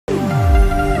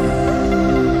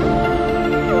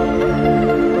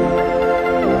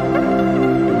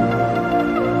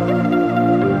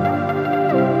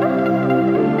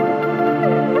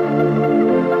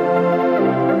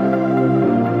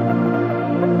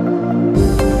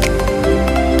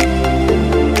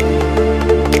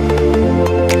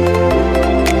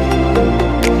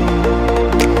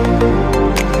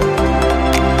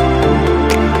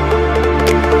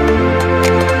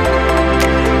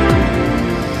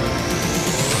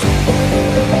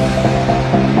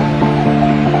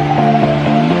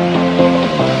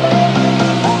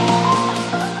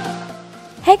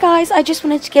guys, I just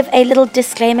wanted to give a little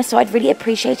disclaimer, so I'd really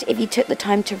appreciate it if you took the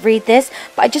time to read this.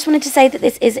 But I just wanted to say that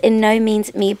this is in no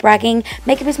means me bragging.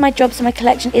 Makeup is my job, so my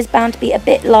collection is bound to be a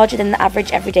bit larger than the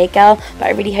average everyday girl, but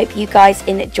I really hope you guys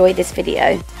enjoy this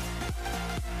video.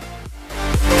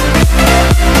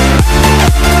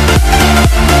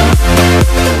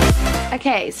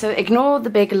 Okay, so ignore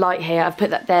the big light here. I've put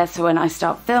that there so when I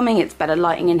start filming it's better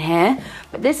lighting in here.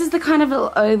 But this is the kind of little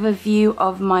overview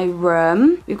of my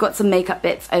room. We've got some makeup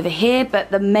bits over here, but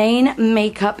the main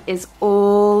makeup is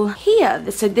all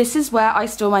here. So this is where I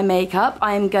store my makeup.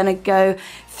 I am gonna go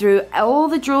through all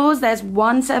the drawers. There's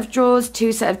one set of drawers,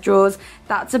 two set of drawers.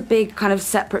 That's a big kind of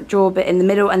separate drawer bit in the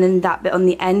middle, and then that bit on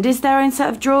the end is their own set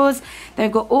of drawers. Then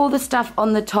we've got all the stuff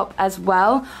on the top as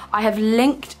well. I have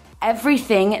linked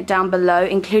everything down below,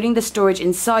 including the storage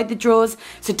inside the drawers,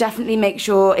 so definitely make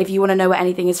sure if you want to know where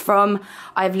anything is from,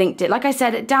 I've linked it, like I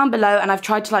said, down below, and I've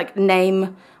tried to like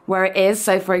name where it is.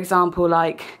 So for example,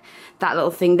 like that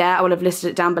little thing there, I would have listed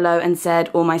it down below and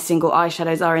said all my single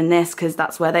eyeshadows are in this, because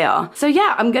that's where they are. So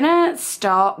yeah, I'm gonna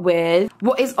start with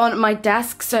what is on my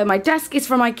desk. So my desk is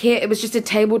from IKEA. It was just a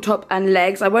tabletop and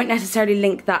legs. I won't necessarily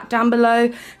link that down below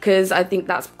because I think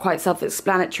that's quite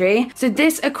self-explanatory. So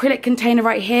this acrylic container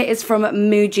right here is from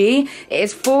MUJI. It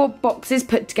is 4 boxes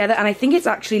put together, and I think it's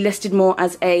actually listed more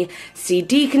as a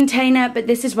CD container, but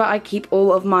this is where I keep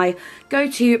all of my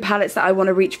go-to palettes that I want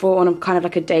to reach for on a kind of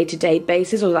like a day-to-day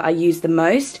basis, or that I use the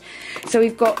most. So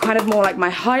we've got kind of more like my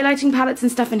highlighting palettes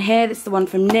and stuff in here. This is the one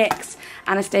from NYX,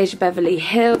 Anastasia Beverly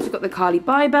Hills. We've got the Carly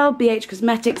Bybel BH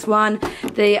Cosmetics one,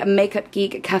 the Makeup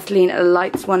Geek Kathleen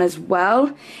Lights one as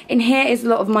well. In here is a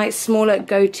lot of my smaller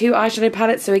go-to eyeshadow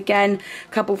palettes. So again,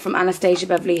 a couple from Anastasia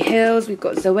Beverly Hills. We've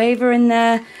got Zoeva in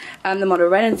there, the Model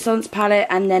Renaissance palette,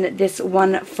 and then this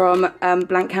one from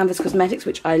Blank Canvas Cosmetics,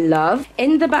 which I love.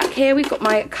 In the back here, we've got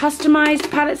my customized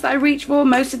palettes that I reach for.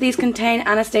 Most of these contain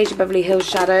Anastasia Beverly Hills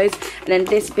shadows, and then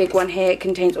this big one here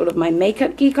contains all of my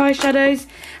Makeup Geek eyeshadows.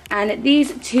 And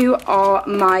these two are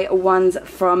my ones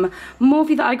from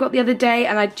Morphe that I got the other day,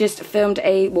 and I just filmed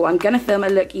I'm gonna film a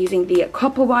look using the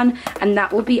copper one, and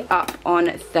that will be up on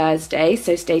Thursday,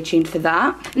 so stay tuned for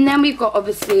that. And then we've got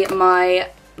obviously my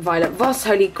Violet Voss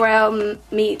Holy Grail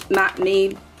Matte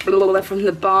Me from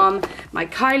the Balm. My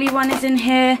Kylie one is in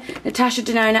here, Natasha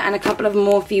Denona, and a couple of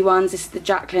Morphe ones. This is the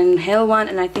Jaclyn Hill one,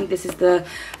 and I think this is the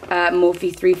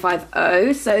Morphe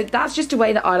 350. So that's just a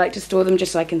way that I like to store them,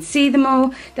 just so I can see them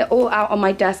all. They're all out on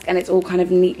my desk, and it's all kind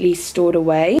of neatly stored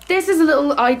away. This is a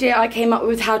little idea I came up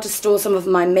with how to store some of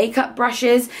my makeup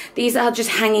brushes. These are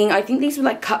just hanging, I think these were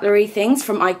like cutlery things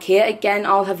from IKEA. Again,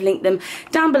 I'll have linked them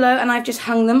down below, and I've just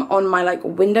hung them on my like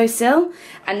windowsill.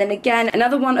 And then again,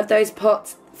 another one of those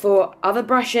pots for other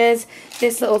brushes.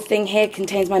 This little thing here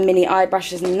contains my mini eye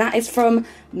brushes, and that is from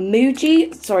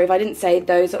MUJI. Sorry if I didn't say,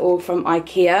 those are all from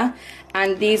IKEA.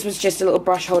 And these was just a little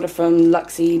brush holder from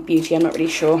Luxie Beauty, I'm not really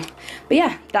sure. But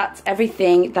yeah, that's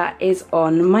everything that is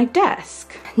on my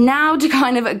desk. Now to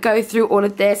kind of go through all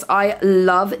of this, I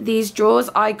love these drawers.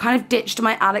 I kind of ditched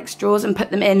my Alex drawers and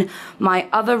put them in my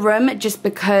other room just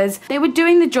because they were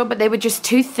doing the job, but they were just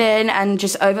too thin and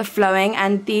just overflowing.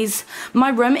 And my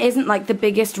room isn't like the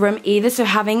biggest room either, so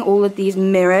having all of these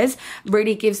mirrors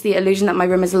really gives the illusion that my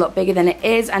room is a lot bigger than it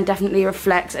is, and definitely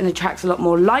reflects and attracts a lot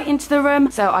more light into the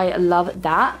room. So I love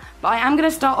that. But I am going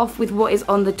to start off with what is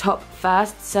on the top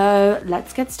first, so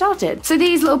let's get started. So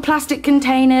these little plastic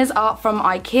containers are from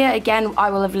IKEA. Again,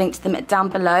 I will have linked them down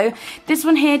below. This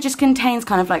one here just contains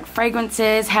kind of like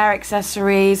fragrances, hair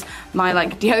accessories, my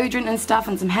like deodorant and stuff,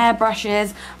 and some hair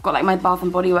brushes. I've got like my Bath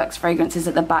 & Body Works fragrances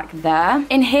at the back there.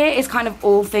 In here is kind of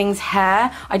all things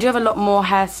hair. I do have a lot more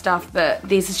hair stuff, but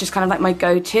this is just kind of like my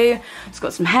go-to. It's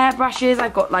got some hair brushes.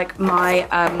 I've got like my,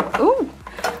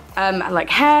 like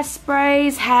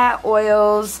hairsprays, hair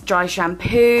oils, dry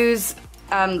shampoos,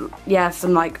 yeah,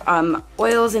 some like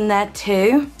oils in there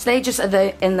too. So they just are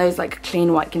in those like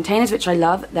clean white containers, which I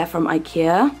love. They're from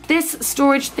IKEA. This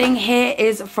storage thing here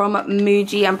is from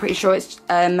MUJI. I'm pretty sure it's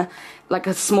like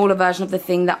a smaller version of the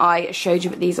thing that I showed you,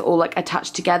 but these are all like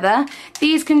attached together.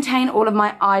 These contain all of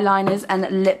my eyeliners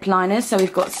and lip liners. So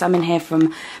we've got some in here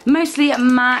from mostly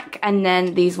MAC, and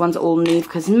then these ones are all Nude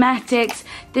Cosmetics.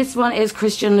 This one is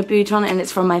Christian Louboutin, and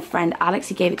it's from my friend Alex.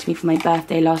 He gave it to me for my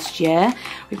birthday last year.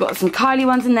 We've got some Kylie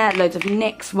ones in there, loads of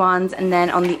NYX ones, and then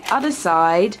on the other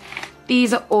side,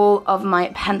 these are all of my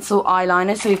pencil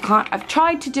eyeliners. So I've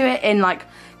tried to do it in like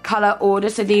color order,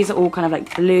 so these are all kind of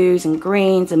like blues and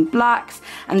greens and blacks,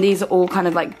 and these are all kind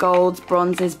of like golds,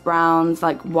 bronzes, browns,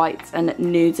 like whites and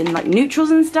nudes and like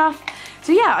neutrals and stuff.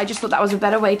 So yeah, I just thought that was a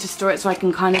better way to store it, so I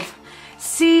can kind of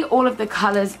see all of the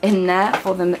colours in there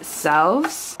for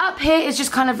themselves. Up here is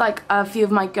just kind of like a few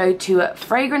of my go-to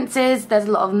fragrances. There's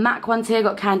a lot of MAC ones here.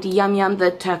 Got Candy Yum Yum,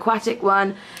 the Turquatic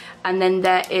one. And then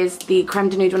there is the Creme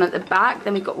de Nude one at the back.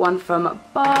 Then we've got one from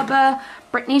Barber,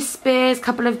 Britney Spears, a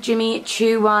couple of Jimmy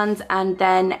Choo ones, and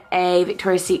then a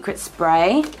Victoria's Secret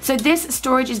spray. So this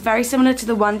storage is very similar to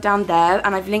the one down there,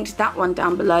 and I've linked that one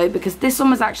down below because this one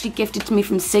was actually gifted to me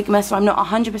from Sigma, so I'm not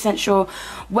 100% sure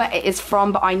where it is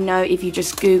from, but I know if you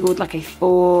just Googled like a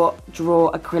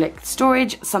 4-drawer acrylic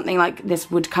storage, something like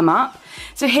this would come up.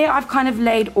 So here I've kind of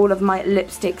laid all of my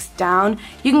lipsticks down.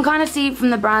 You can kind of see from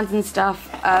the brands and stuff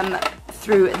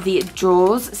through the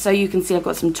drawers. So you can see I've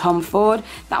got some Tom Ford.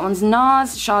 That one's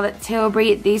NARS, Charlotte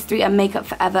Tilbury. These 3 are Makeup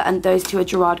Forever and those 2 are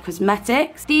Gerard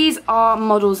Cosmetics. These are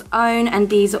Model's Own and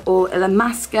these are all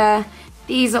Illamasqua.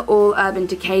 These are all Urban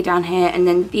Decay down here, and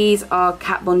then these are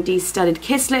Kat Von D Studded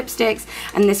Kiss lipsticks,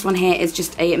 and this one here is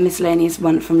just a miscellaneous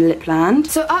one from LIPLAND.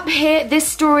 So up here, this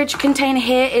storage container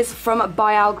here is from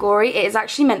by ALGORY. It is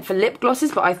actually meant for lip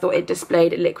glosses, but I thought it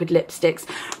displayed liquid lipsticks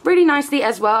really nicely,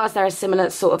 as well as they're a similar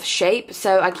sort of shape.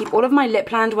 So I keep all of my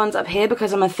LIPLAND ones up here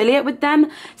because I'm affiliate with them,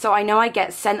 so I know I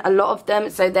get sent a lot of them,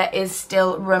 so there is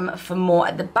still room for more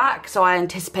at the back. So I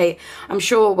anticipate, I'm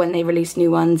sure when they release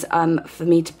new ones, for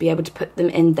me to be able to put them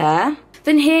in there.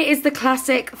 Then here is the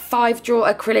classic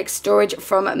 5-drawer acrylic storage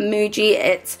from MUJI.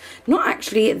 It's not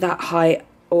actually that high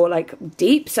or like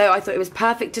deep, so I thought it was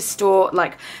perfect to store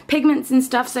like pigments and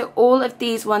stuff. So all of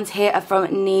these ones here are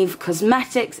from Neve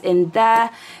Cosmetics in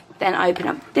there. Then I open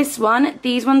up this one.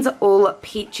 These ones are all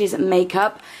Peaches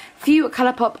makeup. Few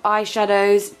Colourpop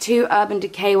eyeshadows, 2 Urban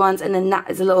Decay ones, and then that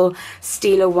is a little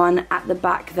Stila one at the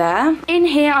back there. In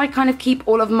here I kind of keep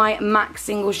all of my MAC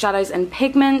single shadows and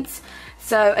pigments.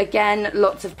 So again,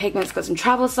 lots of pigments, got some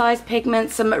travel size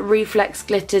pigments, some reflex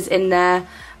glitters in there,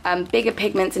 bigger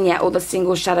pigments, and yeah, all the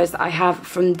single shadows that I have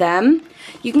from them.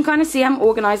 You can kind of see I'm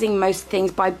organising most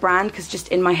things by brand because just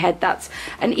in my head that's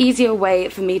an easier way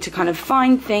for me to kind of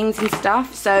find things and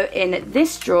stuff. So in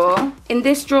this drawer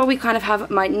we kind of have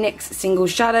my NYX single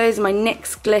shadows, my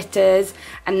NYX glitters,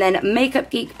 and then Makeup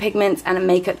Geek pigments and a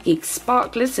Makeup Geek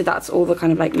sparklers. So that's all the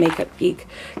kind of like Makeup Geek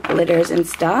glitters and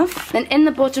stuff. Then in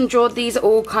the bottom drawer, these are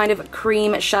all kind of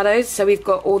cream shadows. So we've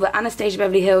got all the Anastasia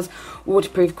Beverly Hills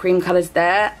waterproof cream colours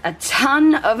there, a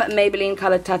ton of Maybelline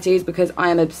coloured tattoos because I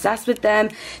am obsessed with them,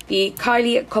 the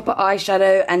Kylie copper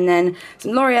eyeshadow, and then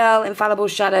some L'Oreal infallible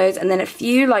shadows, and then a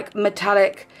few like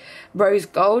metallic rose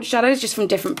gold shadows just from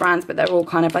different brands, but they're all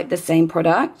kind of like the same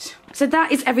product. So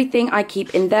that is everything I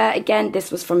keep in there. Again,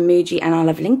 this was from MUJI and I'll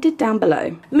have linked it down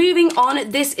below. Moving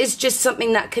on, this is just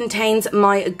something that contains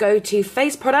my go-to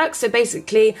face products. So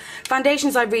basically,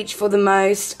 foundations I reach for the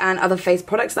most and other face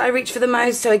products that I reach for the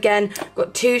most. So again,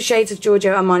 got 2 shades of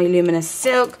Giorgio Armani Luminous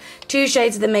Silk, 2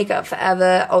 shades of the Makeup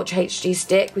Forever Ultra HD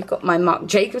Stick. We've got my Marc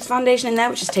Jacobs foundation in there,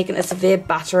 which has taken a severe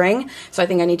battering. So I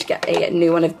think I need to get a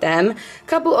new one of them. A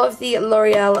couple of the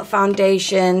L'Oreal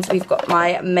foundations. We've got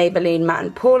my Maybelline Matte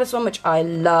and Poreless one, which I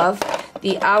love,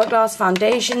 the Hourglass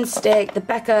foundation stick, the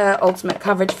Becca Ultimate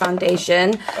Coverage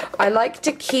foundation. I like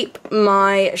to keep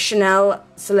my Chanel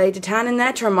Soleil de Tan in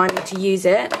there to remind me to use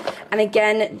it, and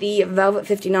again the Velvet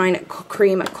 59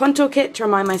 cream contour kit to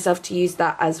remind myself to use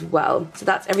that as well. So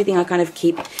that's everything I kind of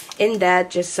keep in there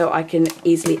just so I can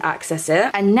easily access it.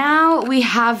 And now we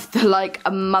have the like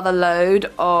a mother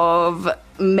load of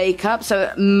makeup.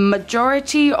 So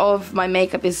majority of my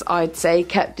makeup is, I'd say,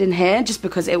 kept in here just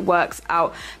because it works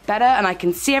out better and I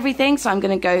can see everything. So I'm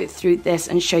going to go through this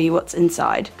and show you what's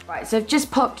inside. Right, so I've just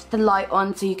popped the light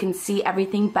on so you can see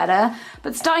everything better.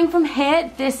 But starting from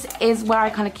here, this is where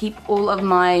I kind of keep all of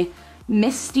my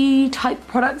misty type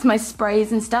products, my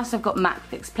sprays and stuff. So I've got MAC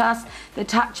Fix Plus, the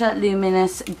Tatcha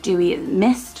Luminous Dewy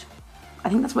Mist, I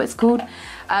think that's what it's called.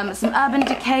 Some Urban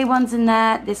Decay ones in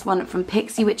there, this one from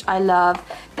Pixie, which I love.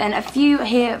 Then a few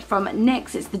here from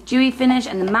NYX, it's the Dewy Finish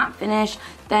and the Matte Finish.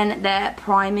 Then their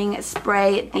priming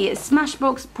spray, the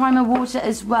Smashbox Primer Water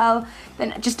as well.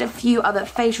 Then just a few other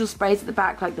facial sprays at the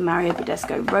back, like the Mario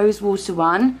Badescu Rose Water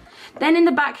one. Then in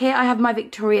the back here, I have my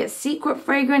Victoria's Secret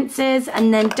fragrances,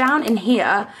 and then down in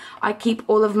here, I keep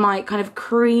all of my kind of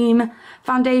cream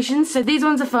foundations. So these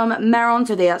ones are from Meron,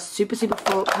 so they are super, super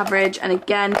full coverage. And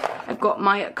again, I've got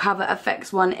my Cover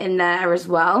FX one in there as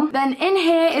well. Then in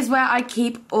here is where I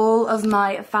keep all of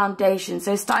my foundations.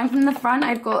 So starting from the front,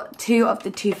 I've got 2 of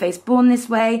the Too Faced Born This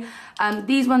Way.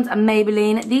 These ones are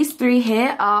Maybelline. These 3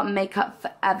 here are Makeup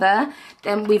Forever.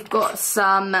 Then we've got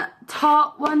some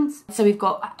Tarte ones. So we've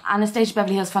got Anastasia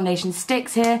Beverly Hills foundation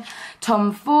sticks here.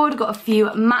 Tom Ford, got a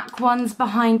few MAC ones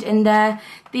behind in there.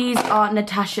 These are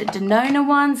Natasha Denona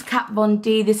ones. Kat Von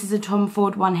D, this is a Tom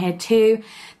Ford one here too.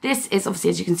 This is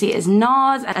obviously, as you can see, is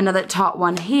NARS. Another Tarte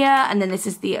one here. And then this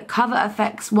is the Cover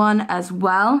FX one as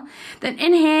well. Then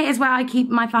in here is where I keep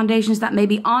my foundations that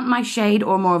maybe aren't my shade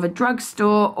or more of a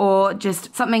drugstore or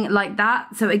just something like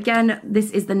that. So again,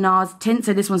 this is the NARS tint.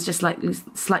 So this one's just like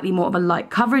slightly more of a light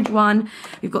coverage one.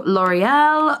 We've got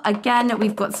L'Oreal. Again,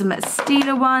 we've got some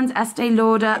Stila ones, Estee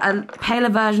Lauder, a paler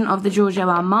version of the Giorgio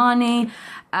Armani.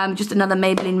 Just another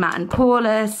Maybelline Matte and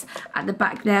Poreless. At the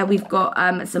back there, we've got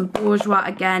some Bourjois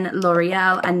again,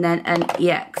 L'Oreal, and then an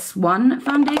EX1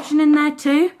 foundation in there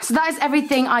too. So that is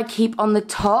everything I keep on the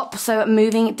top. So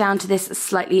moving down to this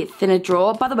slightly thinner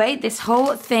drawer. By the way, this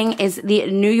whole thing is the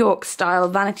New York style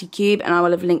vanity cube, and I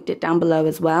will have linked it down below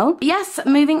as well. But yes,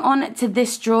 moving on to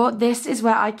this drawer. This is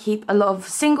where I keep a lot of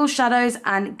single shadows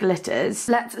and glitters.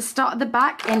 Let's start at the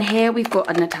back. In here, we've got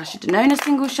a Natasha Denona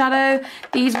single shadow.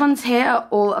 These ones here are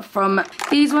all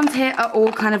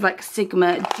kind of like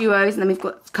Sigma duos, and then we've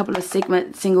got a couple of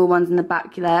Sigma single ones in the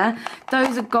back there.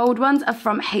 Those are gold ones are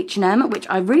from H&M, which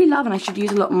I really love and I should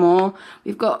use a lot more.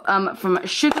 We've got from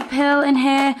Sugar Pill in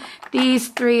here. These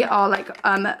three are like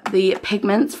the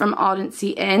pigments from Ardency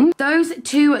In. Those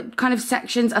two kind of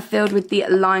sections are filled with the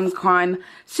Lime Crime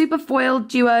Super Foil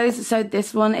duos. So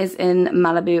this one is in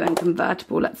Malibu and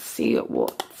Convertible. Let's see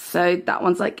what. So that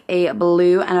one's like a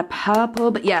blue and a purple,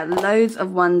 but yeah, loads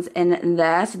of ones in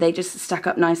there. So they just stack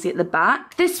up nicely at the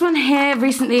back. This one here,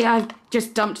 recently I've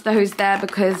just dumped those there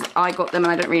because I got them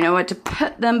and I don't really know where to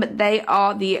put them, but they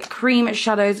are the cream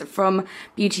shadows from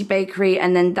Beauty Bakery.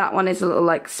 And then that one is a little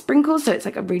like sprinkle. So it's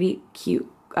like a really cute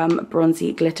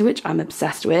bronzy glitter, which I'm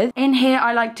obsessed with. In here,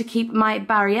 I like to keep my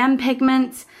Barry M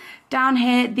pigments. Down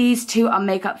here, these two are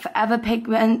Makeup Forever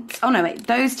pigments. Oh no, wait,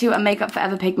 those two are Makeup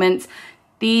Forever pigments.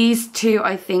 These two,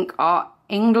 I think, are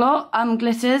Inglot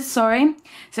glitters, sorry.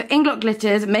 So Inglot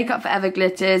glitters, Makeup Forever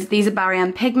glitters. These are Barry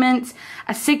M pigments.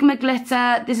 A Sigma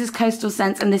glitter. This is Coastal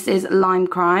Scents, and this is Lime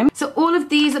Crime. So all of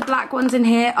these black ones in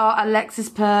here are Alexis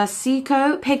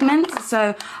Persico pigments.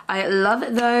 So I love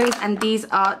those. And these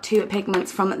are two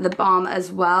pigments from The Balm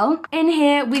as well. In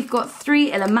here, we've got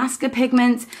three Illamasqua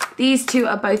pigments. These two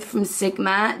are both from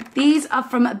Sigma. These are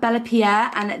from Bella Pierre,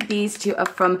 and these two are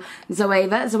from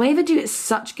Zoeva. Zoeva do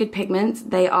such good pigments.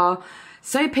 They are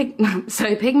so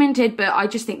pigmented, but I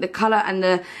just think the colour and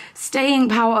the staying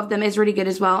power of them is really good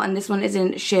as well. And this one is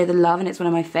in Share the Love, and it's one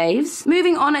of my faves.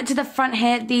 Moving on to the front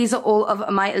here, these are all of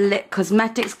my Lit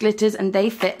Cosmetics glitters, and they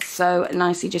fit so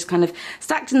nicely, just kind of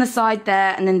stacked in the side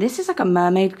there. And then this is like a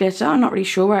mermaid glitter. I'm not really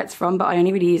sure where it's from, but I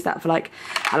only really use that for like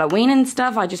Halloween and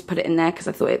stuff. I just put it in there because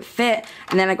I thought it fit.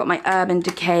 And then I got my Urban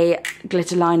Decay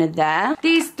glitter liner there.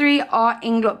 These three are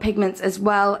Inglot pigments as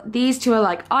well. These two are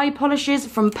like eye polishes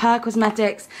from Per Cosmetics.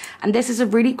 And this is a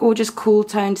really gorgeous cool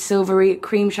toned silvery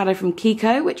cream shadow from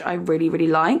Kiko, which I really, really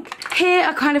like. Here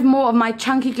are kind of more of my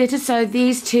chunky glitters. So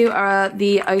these two are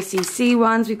the OCC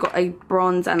ones. We've got a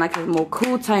bronze and like a more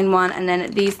cool tone one. And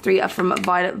then these three are from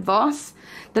Violet Voss.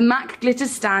 The MAC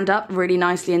glitters stand up really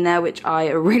nicely in there, which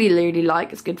I really, really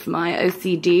like. It's good for my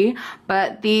OCD.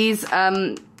 But these,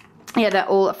 yeah, they're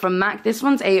all from MAC. This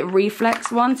one's a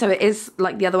reflex one, so it is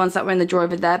like the other ones that were in the drawer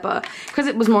over there, but because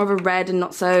it was more of a red and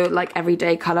not so like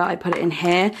everyday colour, I put it in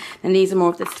here. And these are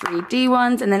more of the 3D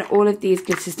ones, and then all of these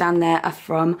glitters down there are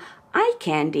from Eye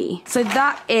Candy. So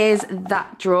that is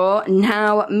that drawer.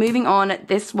 Now moving on,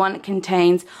 this one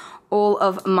contains all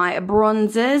of my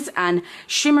bronzers and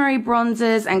shimmery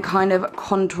bronzers and kind of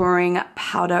contouring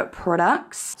powder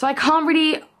products. So I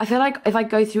feel like if I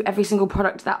go through every single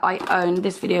product that I own,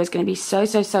 this video is going to be so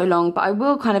long, but I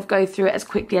will kind of go through it as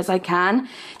quickly as I can.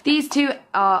 These two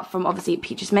are from obviously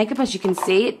Peaches Makeup, as you can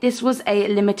see. This was a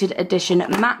limited edition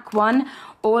MAC one.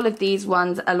 All of these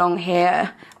ones along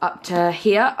here up to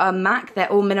here are MAC.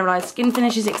 They're all mineralized skin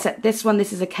finishes except this one.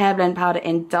 This is a Care Blend powder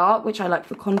in dark, which I like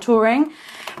for contouring.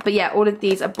 But yeah, all of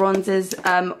these are bronzers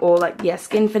or like, yeah,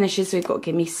 skin finishes. So we've got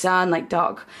Gimme Sun, like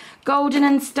dark golden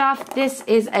and stuff. This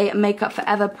is a Makeup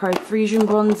Forever Pro Fusion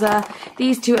bronzer.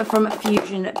 These two are from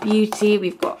Fusion Beauty.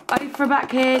 We've got Ofra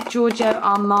back here, Giorgio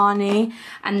Armani.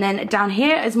 And then down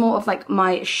here is more of like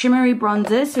my shimmery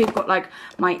bronzers. So we've got like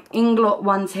my Inglot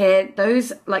ones here.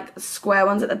 Those like square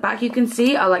ones at the back you can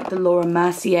see are like the Laura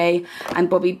Mercier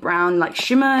and Bobbi Brown like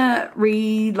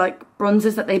shimmery like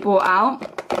bronzers that they brought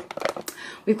out.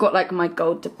 We've got like my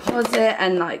Gold Deposit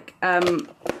and like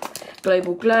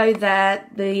Global Glow there.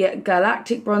 The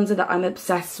Galactic bronzer that I'm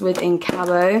obsessed with in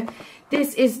Cabo.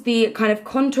 This is the kind of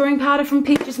contouring powder from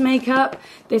Peaches Makeup.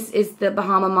 This is the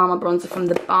Bahama Mama bronzer from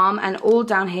The Balm. And all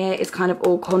down here is kind of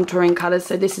all contouring colours.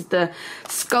 So this is the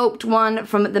Sculpt one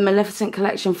from the Maleficent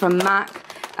collection from MAC.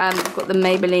 We've got the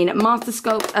Maybelline Master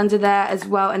Sculpt under there as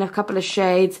well in a couple of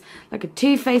shades. Like a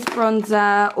Too Faced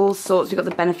bronzer, all sorts. We've got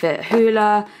the Benefit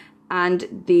Hoola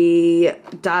and the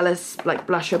Dallas like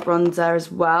blusher bronzer as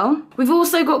well. We've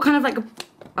also got kind of like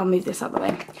I'll move this out of the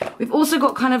way. We've also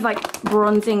got kind of like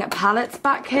bronzing palettes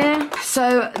back here.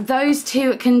 So those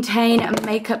two contain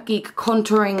Makeup Geek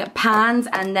contouring pans,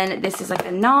 and then this is like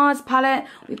a NARS palette.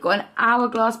 We've got an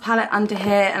Hourglass palette under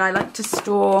here, and I like to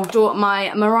store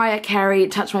my Mariah Carey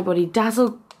Touch My Body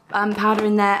Dazzle powder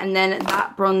in there, and then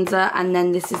that bronzer, and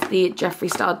then this is the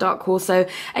Jeffree Star Dark Horse. So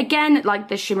again, like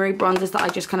the shimmery bronzers that I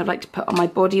just kind of like to put on my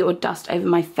body or dust over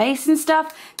my face and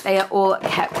stuff, they are all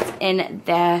kept in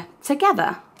there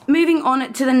together. Moving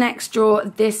on to the next drawer,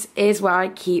 this is where I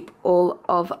keep all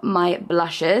of my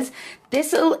blushes.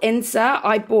 This little insert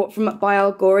I bought from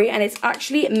ALGORY, and it's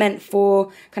actually meant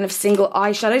for kind of single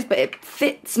eyeshadows, but it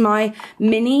fits my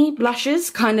mini blushes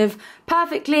kind of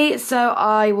perfectly, so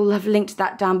I will have linked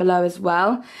that down below as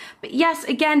well. But yes,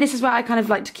 again, this is where I kind of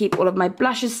like to keep all of my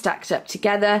blushes stacked up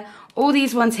together. All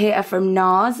these ones here are from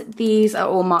NARS. These are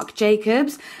all Marc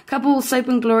Jacobs. A couple Soap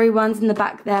and Glory ones in the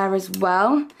back there as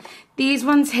well. These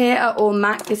ones here are all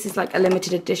MAC. This is like a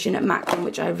limited edition at MAC one,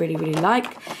 which I really, really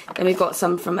like. Then we've got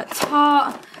some from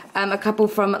Tarte, a couple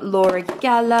from Laura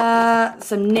Geller,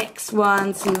 some NYX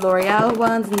ones, some L'Oreal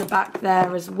ones in the back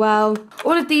there as well.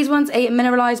 All of these ones are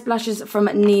mineralized blushes from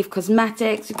Neve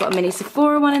Cosmetics. We've got a mini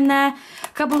Sephora one in there. A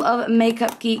couple of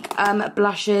Makeup Geek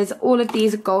blushes. All of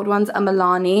these gold ones are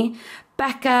Milani.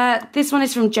 Becca, this one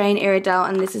is from Jane Iredale,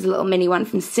 and this is a little mini one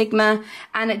from Sigma.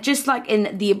 And just like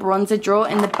in the bronzer drawer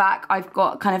in the back, I've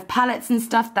got kind of palettes and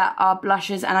stuff that are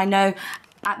blushes, and I know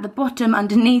at the bottom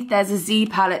underneath there's a Z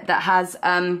palette that has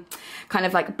kind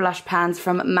of like blush pans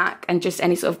from MAC and just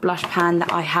any sort of blush pan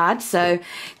that I had. So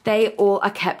they all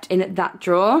are kept in that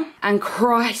drawer. And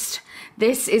Christ,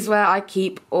 this is where I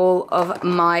keep all of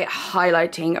my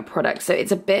highlighting products. So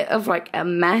it's a bit of like a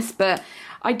mess, but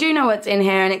I do know what's in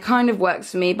here and it kind of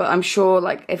works for me, but I'm sure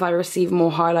like if I receive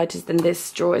more highlighters, then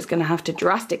this drawer is going to have to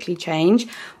drastically change.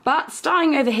 But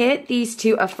starting over here, these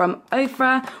two are from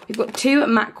Ofra. We've got two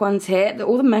MAC ones here.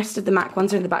 All the rest of the MAC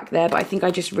ones are in the back there, but I think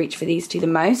I just reach for these two the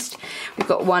most. We've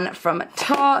got one from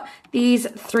Tarte. These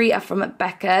three are from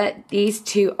Becca. These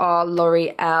two are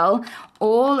L'Oreal.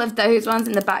 All of those ones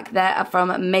in the back there are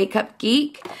from Makeup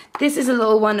Geek. This is a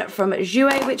little one from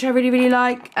Jouer, which I really, really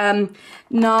like.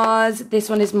 NARS, this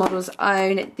one is Model's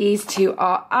Own. These two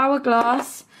are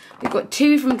Hourglass. We've got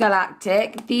two from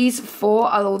Galactic. These four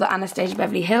are all the Anastasia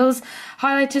Beverly Hills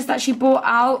highlighters that she brought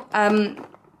out.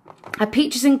 A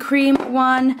Peaches and Cream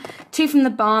one, two from The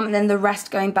Balm, and then the rest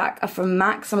going back are from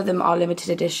MAC. Some of them are limited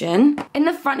edition. In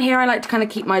the front here, I like to kind of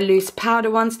keep my loose powder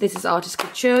ones. This is Artist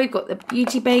Couture. We've got the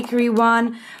Beauty Bakery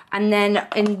one. And then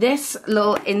in this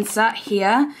little insert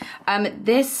here,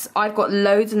 I've got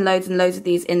loads and loads and loads of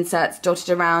these inserts dotted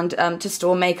around to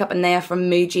store makeup, and they are from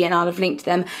MUJI, and I'll have linked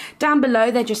them down below.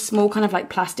 They're just small kind of like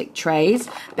plastic trays.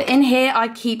 But in here, I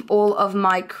keep all of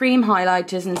my cream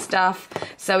highlighters and stuff.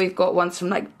 So we've got ones from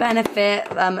like Benefit,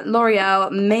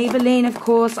 L'Oreal, Maybelline, of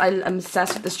course. I'm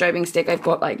obsessed with the strobing stick. I've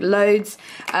got like loads.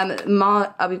 We've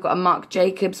got a Marc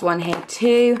Jacobs one here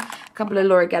too. A couple of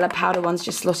Laura Geller powder ones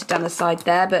just slotted down the side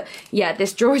there. But yeah,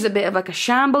 this drawer is a bit of like a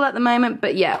shamble at the moment.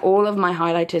 But yeah, all of my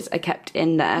highlighters are kept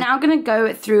in there. Now I'm going to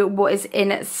go through what is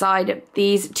inside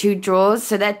these two drawers.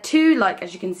 So they're two, like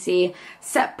as you can see,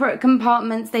 separate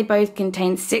compartments. They both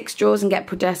contain 6 drawers and get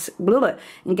progressively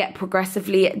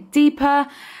deeper.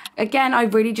 Again, I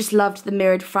really just loved the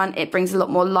mirrored front. It brings a lot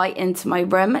more light into my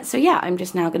room. So yeah, I'm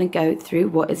just now going to go through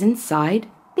what is inside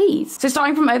these. So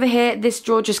starting from over here, this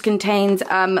drawer just contains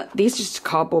these just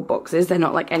cardboard boxes. They're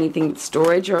not like anything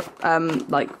storage or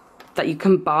like that you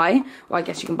can buy. Well, I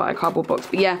guess you can buy a cardboard box,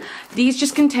 but yeah, these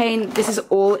just contain, this is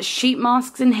all sheet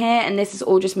masks in here, and this is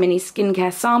all just mini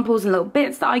skincare samples and little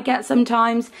bits that I get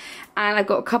sometimes. And I've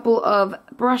got a couple of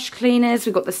brush cleaners.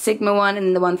 We've got the Sigma one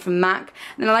and the one from MAC.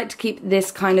 And I like to keep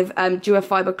this kind of duo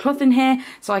fiber cloth in here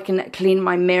so I can clean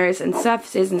my mirrors and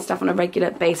surfaces and stuff on a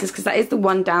regular basis, because that is the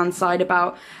one downside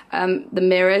about the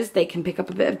mirrors. They can pick up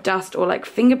a bit of dust or like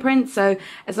fingerprints. So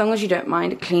as long as you don't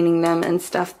mind cleaning them and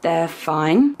stuff, they're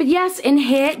fine. But yeah, yes, in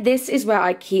here, this is where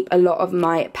I keep a lot of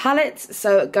my palettes.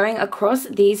 So going across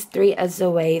these three are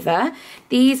Zoeva.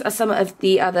 These are some of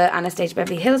the other Anastasia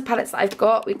Beverly Hills palettes that I've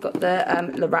got. We've got the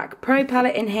LIPLAND Pro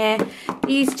palette in here.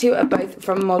 These two are both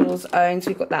from Model's Own. So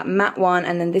we've got that matte one,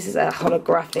 and then this is a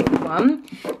holographic one.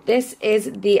 This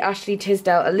is the Ashley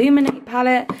Tisdale Illuminate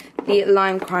palette, the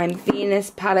Lime Crime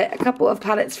Venus palette, a couple of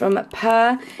palettes from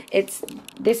Purr.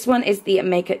 This one is the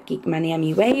Makeup Geek Mani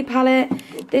MUA palette.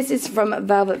 This is from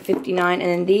Velvet 59, and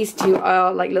then these two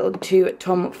are like little two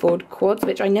Tom Ford quads,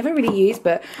 which I never really use,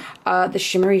 but the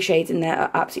shimmery shades in there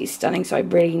are absolutely stunning, so I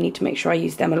really need to make sure I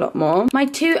use them a lot more. My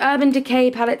two Urban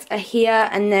Decay palettes are here,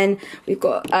 and then we've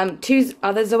got two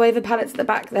other Zoeva palettes at the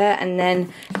back there, and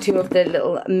then two of the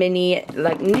little mini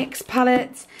like NYX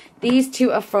palettes. These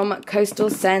two are from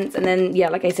Coastal Scents, and then, yeah,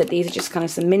 like I said, these are just kind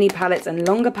of some mini palettes and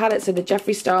longer palettes. So the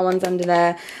Jeffree Star one's under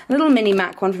there, a little mini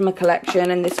MAC one from a collection,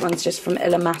 and this one's just from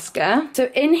Illamasqua. So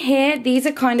in here, these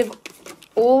are kind of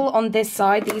all on this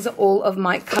side. These are all of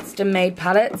my custom made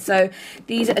palettes. So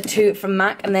these are two from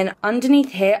MAC, and then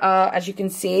underneath here are, as you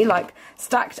can see, like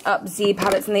stacked up Z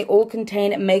palettes, and they all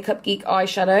contain Makeup Geek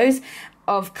eyeshadows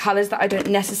of colours that I don't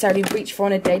necessarily reach for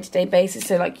on a day-to-day basis.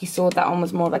 So like you saw, that one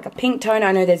was more like a pink tone.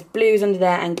 I know there's blues under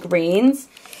there and greens.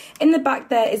 In the back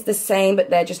there is the same,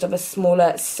 but they're just of a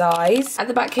smaller size. At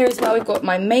the back here as well, we've got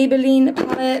my Maybelline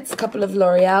palettes, a couple of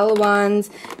L'Oreal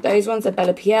ones. Those ones are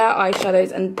Bella Pierre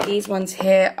eyeshadows, and these ones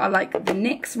here are like the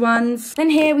NYX ones. Then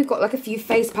here we've got like a few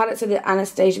face palettes, so the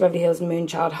Anastasia Beverly Hills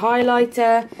Moonchild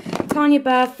highlighter, Tanya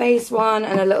Burr face one,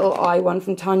 and a little eye one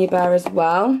from Tanya Burr as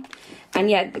well. And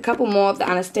yeah, a couple more of the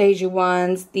Anastasia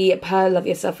ones, the Pearl Love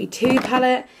Yourself 2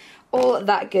 palette. All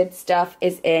that good stuff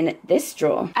is in this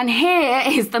drawer. And here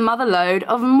is the mother load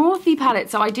of Morphe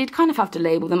palettes. So I did kind of have to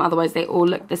label them, otherwise they all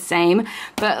look the same.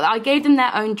 But I gave them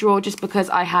their own drawer just because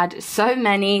I had so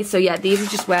many. So yeah, these are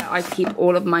just where I keep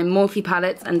all of my Morphe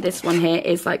palettes. And this one here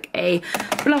is like a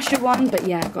blusher one. But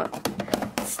yeah, I've got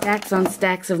stacks on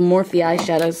stacks of Morphe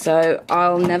eyeshadows, so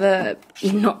I'll never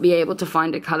not be able to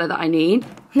find a colour that I need.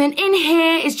 And then in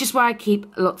here is just where I keep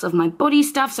lots of my body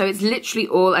stuff, so it's literally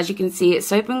all, as you can see, it's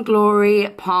Soap and Glory,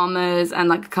 Palmer's, and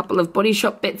like a couple of Body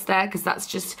Shop bits there, because that's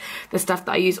just the stuff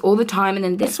that I use all the time. And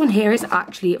then this one here is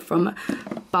actually from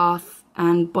Bath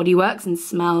and Body Works and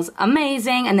smells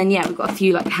amazing. And then yeah, we've got a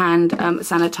few like hand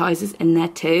sanitizers in there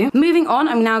too. Moving on,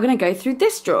 I'm now going to go through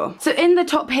this drawer. So in the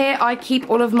top here, I keep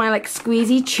all of my like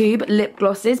squeezy tube lip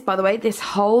glosses. By the way, this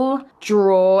whole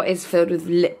drawer is filled with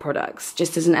lip products,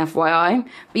 just as an FYI.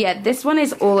 But yeah, this one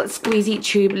is all squeezy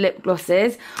tube lip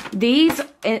glosses. These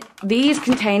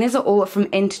containers are all from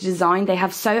INTERDESIGN. They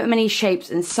have so many shapes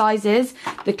and sizes,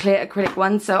 the clear acrylic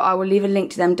ones, so I will leave a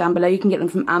link to them down below. You can get them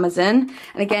from Amazon.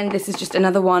 And again, this is just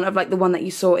another one of like the one that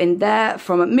you saw in there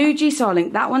from MUJI, so I'll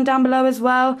link that one down below as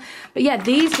well. But yeah,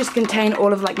 these just contain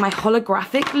all of like my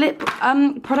holographic lip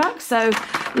products. So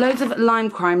loads of Lime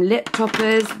Crime lip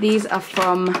toppers. These are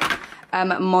from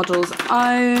Model's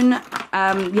Own.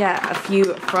 Yeah, a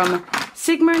few from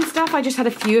Sigma and stuff. I just had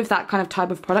a few of that kind of type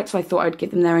of product, so I thought I would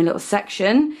give them their own little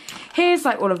section. Here's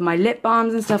like all of my lip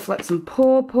balms and stuff, like some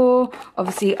Paw.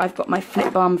 Obviously, I've got my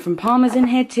Flip Balm from Palmer's in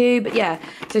here too. But yeah,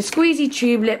 so squeezy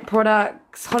tube lip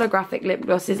products, holographic lip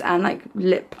glosses, and like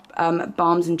lip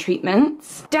balms and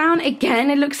treatments. Down again,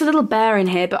 it looks a little bare in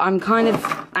here, but I'm kind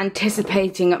of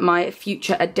anticipating my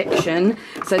future addiction,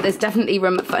 so there's definitely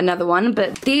room for another one.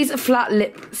 But these flat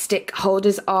lipstick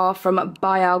holders are from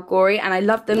by ALGORY, and I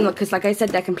love them because, like I said,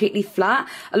 they're completely flat.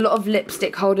 A lot of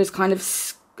lipstick holders kind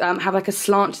of have like a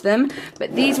slant to them,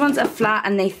 but these ones are flat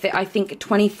and they fit, I think,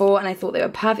 24, and I thought they were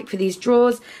perfect for these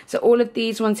drawers. So all of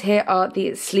these ones here are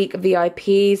the sleek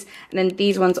VIPs, and then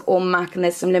these ones are all MAC, and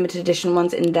there's some limited edition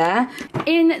ones in there.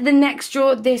 In the next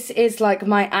drawer, this is like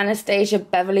my Anastasia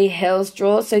Beverly Hills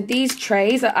drawer. So these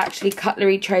trays are actually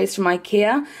cutlery trays from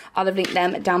IKEA. I'll link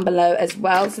them down below as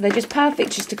well. So they're just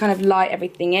perfect just to kind of light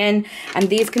everything in, and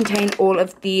these contain all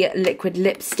of the liquid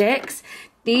lipsticks.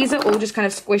 These are all just kind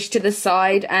of squished to the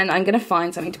side, and I'm going to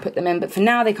find something to put them in, but for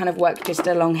now they kind of work just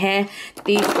along here.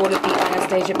 These are all of the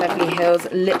Anastasia Beverly Hills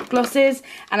lip glosses,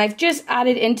 and I've just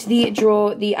added into the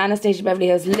drawer the Anastasia Beverly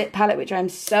Hills lip palette, which I'm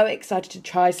so excited to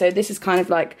try. So this is kind of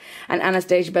like an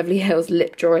Anastasia Beverly Hills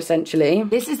lip drawer essentially.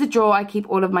 This is the drawer I keep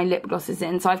all of my lip glosses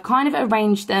in, so I've kind of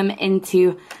arranged them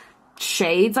into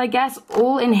shades, I guess.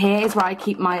 All in here is where I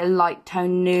keep my light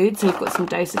tone nudes. So we've got some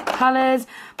Dose of Colours,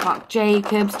 Marc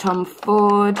Jacobs, Tom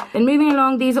Ford. Then moving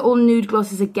along, these are all nude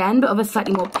glosses again, but of a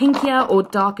slightly more pinkier or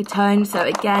darker tone. So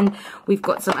again, we've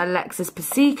got some Alexis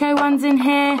Pasico ones in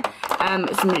here,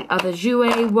 some other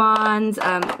Jouer ones,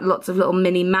 lots of little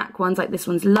mini MAC ones, like this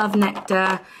one's Love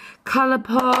Nectar.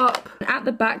 Colourpop. At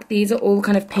the back, these are all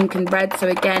kind of pink and red. So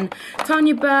again,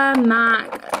 Tanya Burr,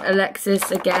 MAC,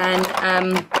 Alexis again.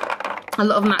 A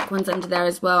lot of MAC ones under there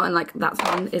as well, and like that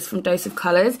one is from Dose of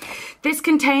Colours. This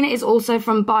container is also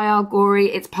from by ALGORY.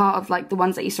 It's part of like the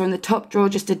ones that you saw in the top drawer,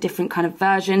 just a different kind of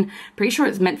version. Pretty sure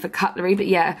it's meant for cutlery, but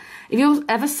yeah, if you're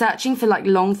ever searching for like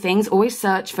long things, always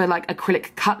search for like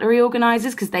acrylic cutlery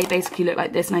organisers, because they basically look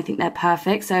like this and I think they're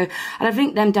perfect. So I'll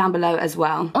link them down below as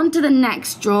well. On to the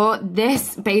next drawer.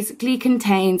 This basically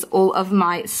contains all of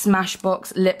my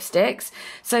Smashbox lipsticks.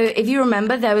 So if you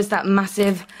remember, there was that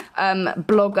massive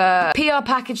blogger PR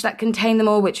package that contained them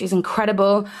all, which is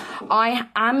incredible. I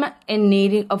am in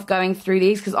need of going through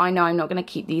these because I know I'm not going to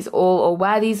keep these all or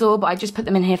wear these all, but I just put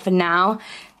them in here for now.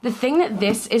 The thing that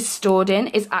this is stored in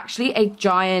is actually a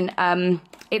giant,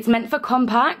 it's meant for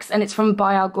compacts and it's from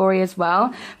by ALGORY as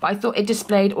well, but I thought it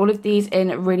displayed all of these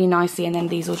in really nicely, and then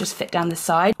these will just fit down the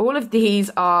side. All of these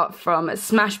are from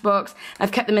Smashbox.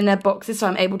 I've kept them in their boxes so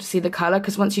I'm able to see the colour,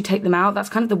 because once you take them out, that's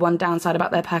kind of the one downside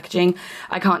about their packaging.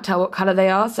 I can't tell what colour they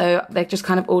are, so they're just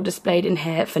kind of all displayed in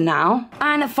here for now.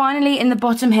 And finally, in the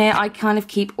bottom here, I kind of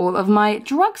keep all of my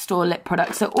drugstore lip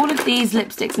products. So all of these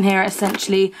lipsticks in here are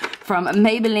essentially from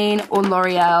Maybelline or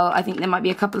L'Oreal. I think there might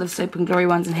be a couple of Soap and Glory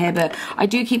ones in here, but I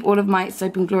do keep all of my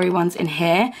Soap and Glory ones in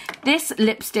here. This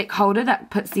lipstick holder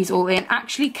that puts these all in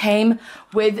actually came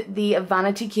with the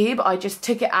vanity cube. I just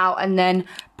took it out and then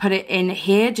put it in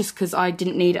here just because I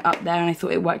didn't need it up there and I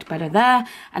thought it worked better there.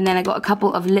 And then I got a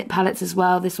couple of lip palettes as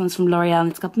well. This one's from L'Oreal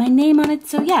and it's got my name on it,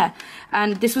 so yeah.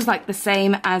 And this was like the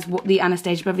same as what the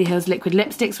Anastasia Beverly Hills liquid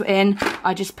lipsticks were in.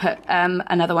 I just put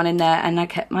another one in there and I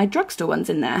kept my drugstore ones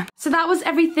in there. So that was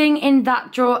everything in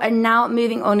that drawer, and now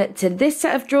moving on to this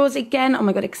set of drawers again. Oh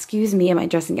my god, excuse me in my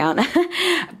dressing gown.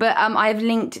 But I've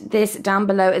linked this down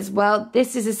below as well.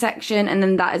 This is a section and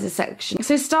then that is a section.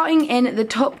 So starting in the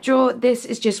top drawer, this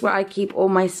is just where I keep all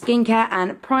my skincare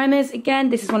and primers. Again,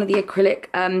 this is one of the acrylic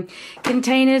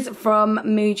containers from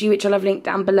MUJI, which I'll have linked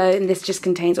down below, and this just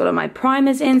contains all of my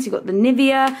primers in. So you've got the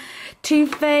Nivea, Too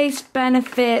Faced,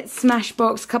 Benefit,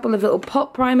 Smashbox, a couple of little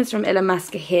pop primers from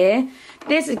Illamasqua here.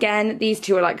 This again, these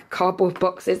two are like cardboard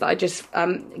boxes that I just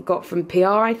got from PR,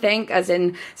 I think, as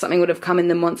in something would have come in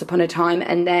them once upon a time,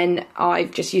 and then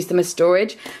I've just used them as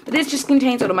storage. But this just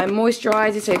contains all of my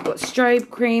moisturisers. So you've got strobe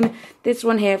cream, this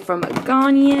one here from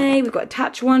Garnier, we've got a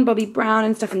Tatch one, Bobbi Brown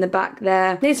and stuff in the back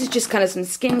there. This is just kind of some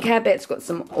skincare bits, got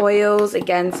some oils,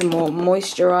 again some more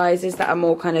moisturisers that are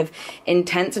more kind of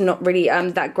intense and not really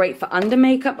that great for under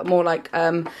makeup, but more like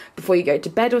before you go to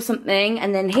bed or something.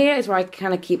 And then here is where I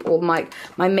kind of keep all my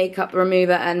makeup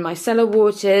remover and my cellar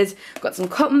waters. Got some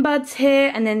cotton buds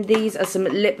here, and then these are some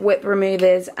lip whip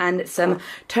removers and some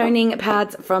toning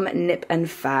pads from Nip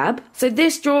and Fab. So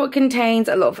this drawer contains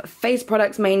a lot of face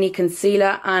products, mainly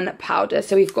concealer and powder.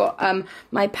 So we've got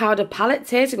my powder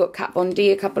palettes here. So we've got Kat Von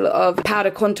D, a couple of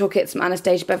powder contour kits from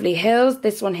Anastasia Beverly Hills.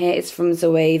 This one here is from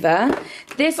Zoeva.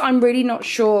 This I'm really not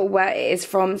sure where it is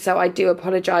from, so I do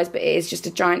apologise, but it is just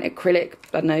a giant acrylic,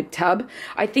 I don't know, tub.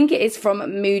 I think it is from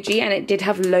MUJI, and it did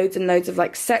have loads and loads of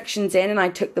like sections in, and I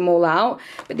took them all out.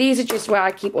 But these are just where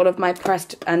I keep all of my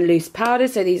pressed and loose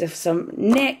powders. So these are some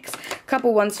NYX, a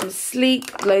couple ones from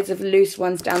Sleek, loads of loose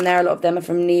ones down there. A lot of them are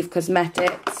from Neve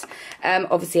Cosmetics.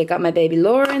 Obviously I got my Baby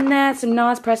Laura in there, some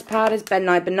NARS pressed powders, Ben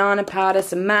Nye banana powder,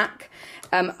 some MAC,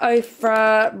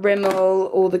 Ofra, Rimmel,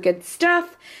 all the good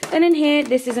stuff. Then in here,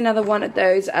 this is another one of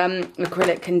those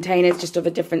acrylic containers, just of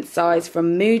a different size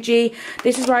from MUJI.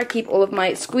 This is where I keep all of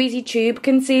my squeezy tube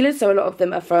concealers. So a lot of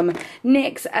them are from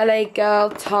NYX, LA Girl,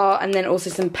 Tarte, and then also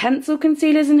some pencil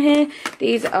concealers in here.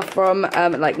 These are from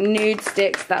like Nude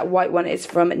Sticks. That white one is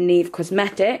from Neve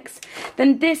Cosmetics.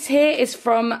 Then this here is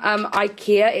from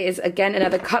IKEA. It is again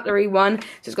another cutlery one.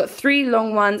 So it's got 3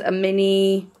 long ones, a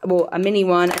mini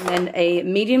one, and then a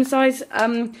medium size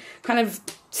kind of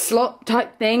slot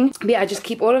type thing. But yeah, I just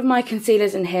keep all of my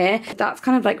concealers in here. That's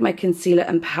kind of like my concealer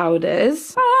and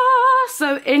powders.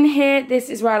 So in here, this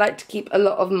is where I like to keep a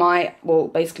lot of my, well,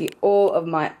 basically all of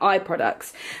my eye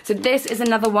products. So this is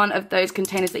another one of those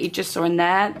containers that you just saw in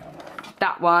there.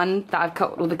 That one that I've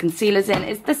cut all the concealers in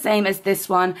is the same as this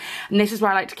one, and this is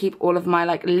where I like to keep all of my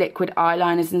like liquid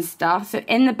eyeliners and stuff. So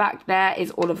in the back there is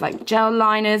all of like gel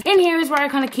liners. In here is where I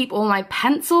kind of keep all my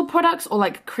pencil products or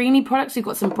like creamy products. We've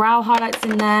got some brow highlights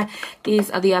in there.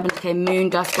 These are the Urban Decay Moon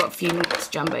Dust. Got a few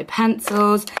NYX jumbo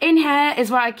pencils. In here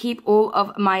is where I keep all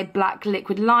of my black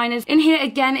liquid liners. In here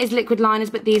again is liquid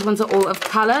liners, but these ones are all of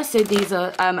colour. So these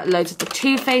are loads of the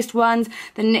Too Faced ones,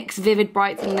 the NYX Vivid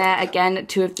Brights in there. Again,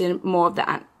 2 of the more of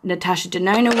the Natasha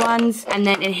Denona ones. And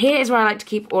then in here is where I like to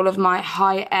keep all of my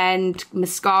high-end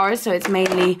mascaras. So it's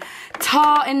mainly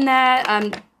Tarte in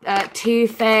there, Too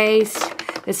Faced.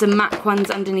 There's some MAC ones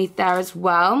underneath there as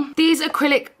well. These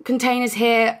acrylic containers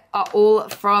here are all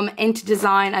from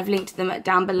INTERDESIGN. I've linked them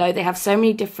down below. They have so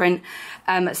many different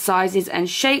sizes and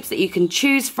shapes that you can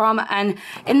choose from. And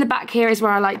in the back here is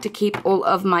where I like to keep all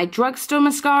of my drugstore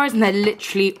mascaras, and they're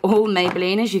literally all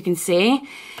Maybelline, as you can see.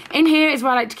 In here is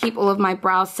where I like to keep all of my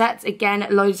brow sets. Again,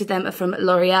 loads of them are from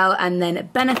L'Oreal and then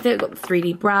Benefit. Got the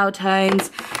 3D brow tones.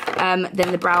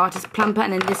 Then the Brow Artist Plumper,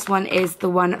 and then this one is the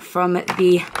one from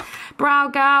the Brow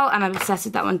Gal, and I'm obsessed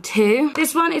with that one too.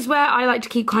 This one is where I like to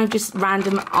keep kind of just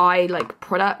random eye like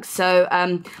products, so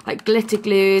like glitter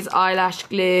glues, eyelash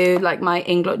glue, like my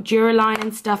Inglot Duraline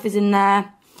and stuff is in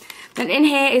there. Then in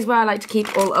here is where I like to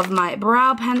keep all of my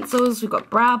brow pencils. We've got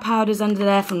brow powders under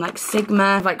there from like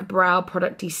Sigma, like brow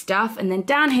producty stuff. And then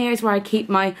down here is where I keep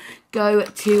my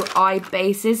go-to eye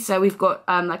bases. So we've got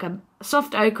like a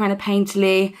soft ochre and a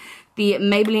painterly, the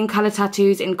Maybelline Colour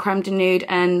Tattoos in Creme de Nude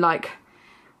and like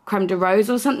Creme de Rose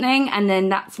or something, and then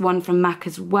that's one from MAC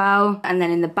as well. And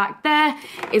then in the back there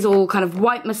is all kind of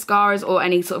white mascaras or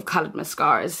any sort of coloured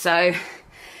mascaras. So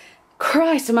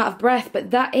Christ, I'm out of breath,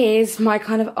 but that is my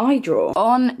kind of eye drawer.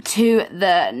 On to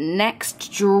the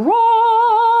next drawer.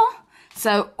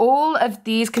 So all of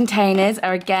these containers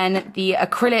are again the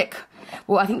acrylic,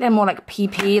 well, I think they're more like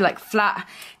PP, like flat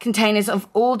containers of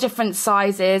all different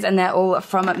sizes, and they're all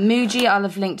from MUJI. I'll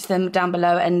have linked them down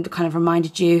below and kind of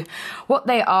reminded you what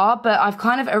they are, but I've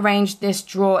kind of arranged this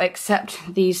drawer except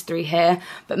these three here,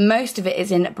 but most of it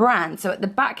is in brand. So at the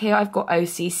back here, I've got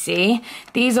OCC.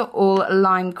 These are all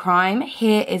Lime Crime.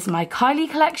 Here is my Kylie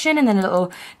collection, and then a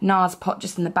little NARS pot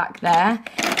just in the back there.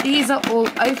 These are all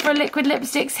Ofra liquid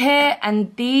lipsticks here,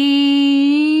 and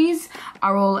these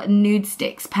are all Nude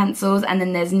Sticks pencils, and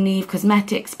then there's Neve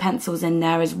Cosmetics pencils in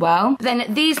there as well. Then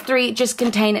these three just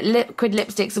contain liquid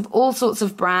lipsticks of all sorts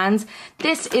of brands.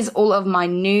 This is all of my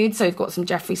nudes, so we've got some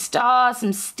Jeffree Star,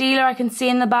 some Stila I can see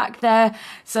in the back there,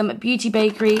 some Beauty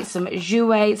Bakery, some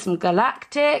Jouer, some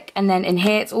Galactic, and then in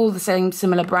here it's all the same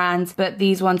similar brands, but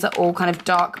these ones are all kind of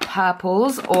dark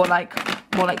purples or like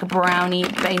more like brownie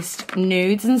based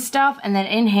nudes and stuff, and then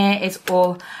in here is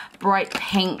all bright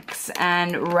pinks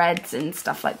and reds and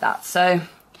stuff like that. So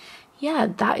yeah,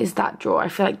 that is that drawer. I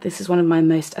feel like this is one of my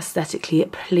most aesthetically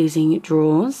pleasing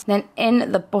drawers. Then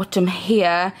in the bottom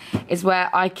here is where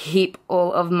I keep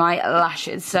all of my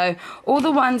lashes. So all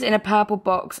the ones in a purple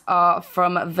box are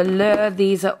from Velour.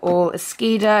 These are all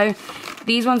Esquido.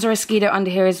 These ones are Esquido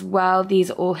under here as well. These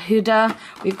are all Huda.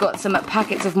 We've got some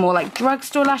packets of more like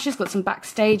drugstore lashes, got some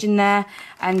Backstage in there.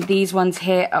 And these ones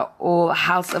here are all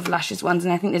House of Lashes ones.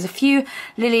 And I think there's a few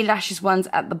Lily Lashes ones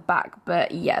at the back.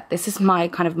 But yeah, this is my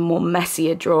kind of more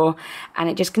messier drawer, and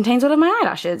it just contains all of my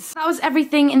eyelashes. That was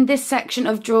everything in this section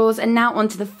of drawers, and now on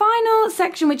to the final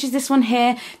section, which is this one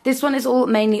here. This one is all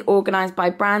mainly organized by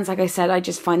brands. Like I said, I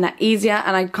just find that easier,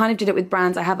 and I kind of did it with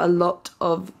brands I have a lot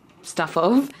of stuff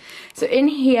of. So in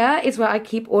here is where I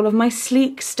keep all of my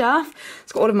sleek stuff.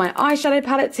 It's got all of my eyeshadow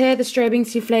palettes here, the strobing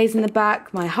souffles in the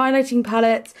back, my highlighting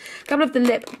palettes, a couple of the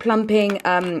lip plumping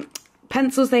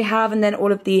pencils they have, and then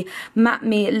all of the Matte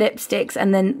Me lipsticks,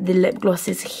 and then the lip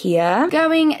glosses here.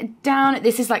 Going down,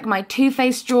 this is like my Too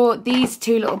Faced drawer. These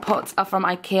two little pots are from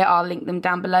IKEA. I'll link them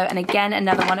down below. And again,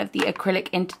 another one of the acrylic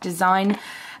INTERDESIGN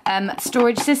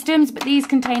storage systems, but these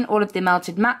contain all of the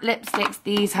melted matte lipsticks.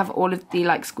 These have all of the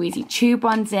like squeezy tube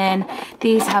ones in.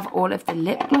 These have all of the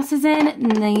lip glosses in,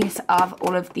 and these have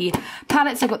all of the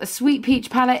palettes. I've got the Sweet Peach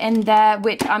palette in there,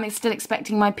 which I'm still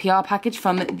expecting my PR package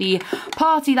from the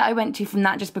party that I went to from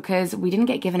that, just because we didn't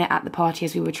get given it at the party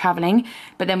as we were traveling,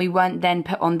 but then we weren't then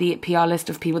put on the PR list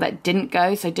of people that didn't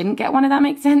go, so I didn't get one, if that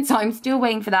makes sense. So I'm still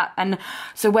waiting for that, and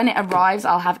so when it arrives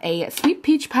I'll have a Sweet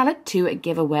Peach palette to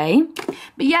give away.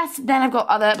 But yes, then I've got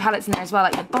other palettes in there as well,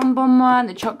 like the Bon Bon one,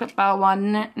 the Chocolate Bell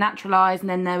one, Naturalized, and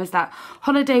then there was that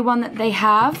holiday one that they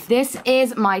have. This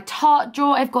is my Tarte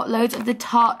drawer. I've got loads of the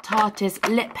Tarte Tarteist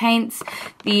lip paints,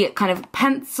 the kind of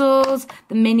pencils,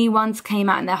 the mini ones came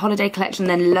out in their holiday collection,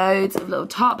 then loads of little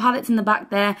Tarte palettes in the back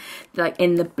there, like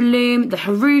in the Bloom, the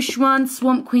Harouche one,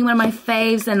 Swamp Queen, one of my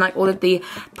faves, and like all of the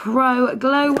Pro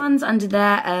Glow ones under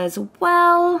there as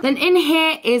well. Then in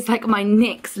here is like my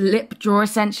NYX lip drawer,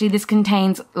 essentially. This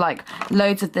contains like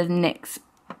loads of the NYX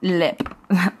lip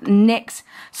NYX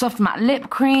Soft Matte Lip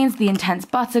Creams, the Intense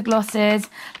Butter Glosses,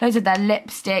 loads of their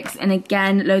lipsticks, and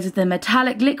again, loads of the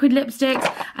metallic liquid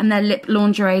lipsticks, and their lip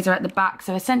lingeries are at the back.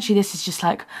 So essentially this is just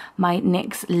like my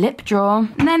NYX lip drawer.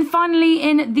 And then finally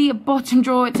in the bottom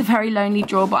drawer, it's a very lonely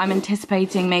drawer, but I'm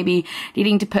anticipating maybe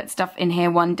needing to put stuff in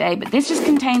here one day. But this just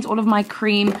contains all of my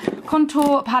cream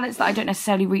contour palettes that I don't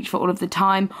necessarily reach for all of the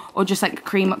time, or just like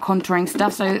cream contouring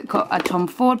stuff. So got a Tom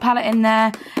Ford palette in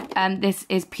there, and this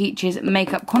is Peach's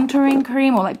makeup contouring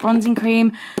cream, or like bronzing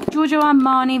cream. Giorgio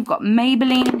Armani, we've got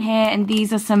Maybelline in here, and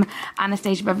these are some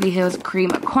Anastasia Beverly Hills cream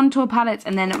contour palettes,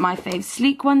 and then my fave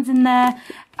sleek ones in there.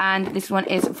 And this one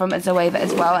is from Zoeva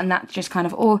as well, and that just kind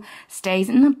of all stays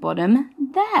in the bottom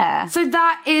there. So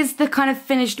that is the kind of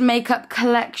finished makeup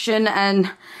collection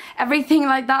and everything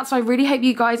like that. So I really hope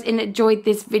you guys enjoyed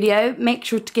this video. Make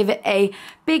sure to give it a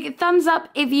big thumbs up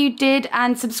if you did,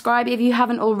 and subscribe if you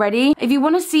haven't already. If you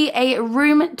want to see a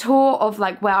room tour of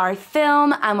like where I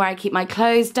film and where I keep my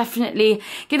clothes, definitely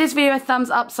give this video a thumbs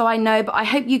up so I know. But I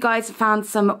hope you guys found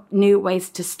some new ways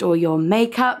to store your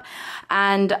makeup,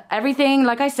 and everything,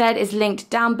 like I said, is linked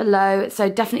down below, so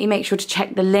definitely make sure to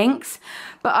check the links.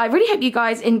 But I really hope you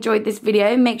guys enjoyed this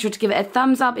video. Make sure to give it a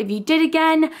thumbs up if you did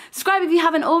again. Subscribe if you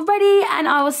haven't already, and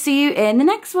I will see you in the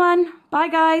next one. Bye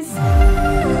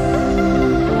guys.